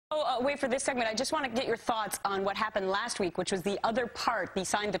away for this segment, I just want to get your thoughts on what happened last week, which was the other part. He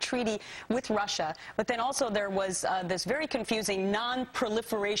signed the treaty with Russia, but then also there was this very confusing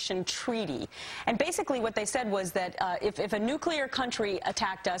non-proliferation treaty. And basically what they said was that if a nuclear country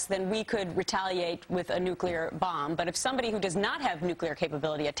attacked us, then we could retaliate with a nuclear bomb. But if somebody who does not have nuclear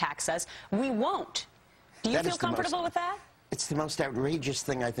capability attacks us, we won't. Do you feel comfortable with that? It's the most outrageous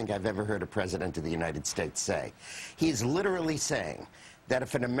thing I think I've ever heard a president of the United States say. He is literally saying that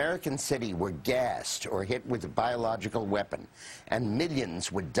if an American city were gassed or hit with a biological weapon and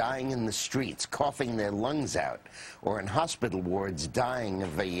millions were dying in the streets, coughing their lungs out, or in hospital wards dying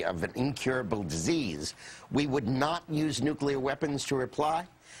of an incurable disease, we would not use nuclear weapons to reply?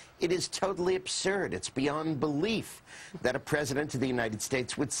 It is totally absurd. It's beyond belief that a president of the United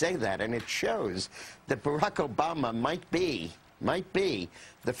States would say that, and it shows that Barack Obama might be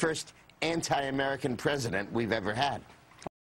the first anti-American president we've ever had.